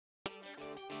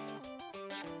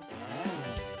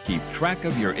Keep track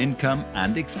of your income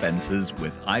and expenses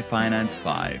with iFinance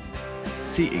 5.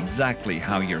 See exactly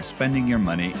how you're spending your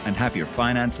money and have your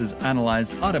finances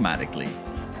analyzed automatically.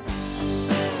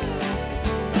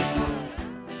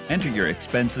 Enter your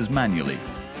expenses manually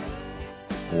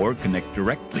or connect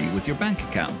directly with your bank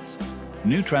accounts.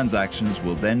 New transactions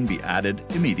will then be added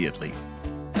immediately.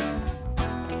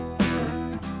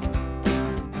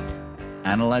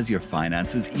 Analyze your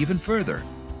finances even further.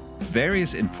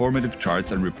 Various informative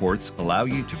charts and reports allow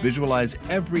you to visualize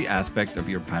every aspect of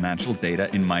your financial data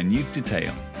in minute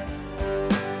detail.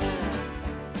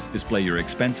 Display your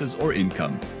expenses or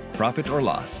income, profit or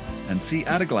loss, and see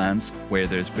at a glance where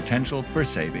there's potential for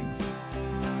savings.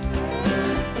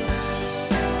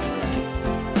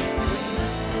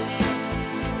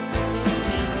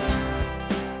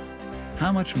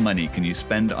 How much money can you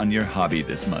spend on your hobby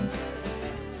this month?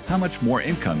 How much more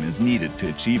income is needed to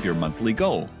achieve your monthly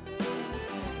goal?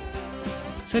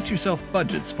 Set yourself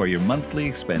budgets for your monthly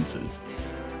expenses.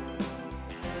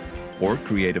 Or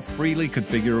create a freely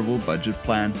configurable budget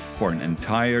plan for an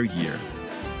entire year.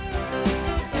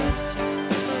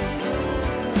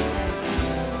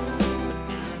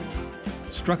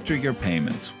 Structure your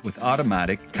payments with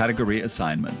automatic category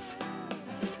assignments.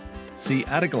 See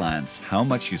at a glance how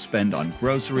much you spend on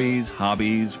groceries,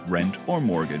 hobbies, rent, or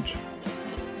mortgage.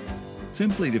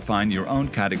 Simply define your own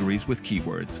categories with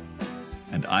keywords,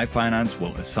 and iFinance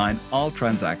will assign all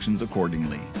transactions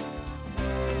accordingly.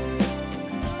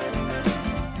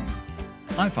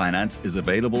 iFinance is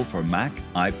available for Mac,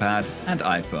 iPad, and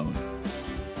iPhone.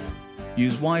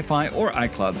 Use Wi-Fi or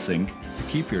iCloud Sync to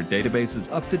keep your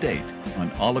databases up to date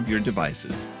on all of your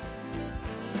devices.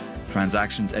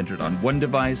 Transactions entered on one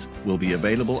device will be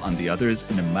available on the others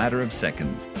in a matter of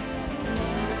seconds.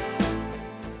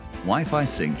 Wi-Fi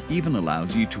Sync even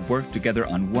allows you to work together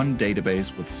on one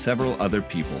database with several other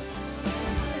people.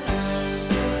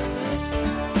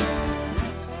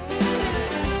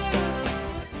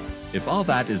 If all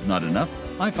that is not enough,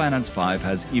 iFinance 5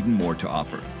 has even more to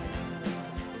offer.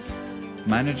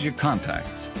 Manage your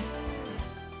contacts.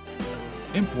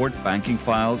 Import banking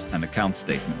files and account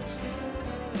statements.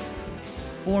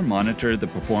 Or monitor the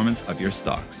performance of your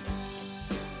stocks.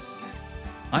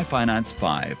 iFinance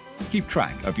 5. Keep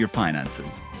track of your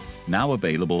finances. Now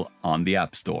available on the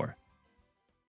App Store.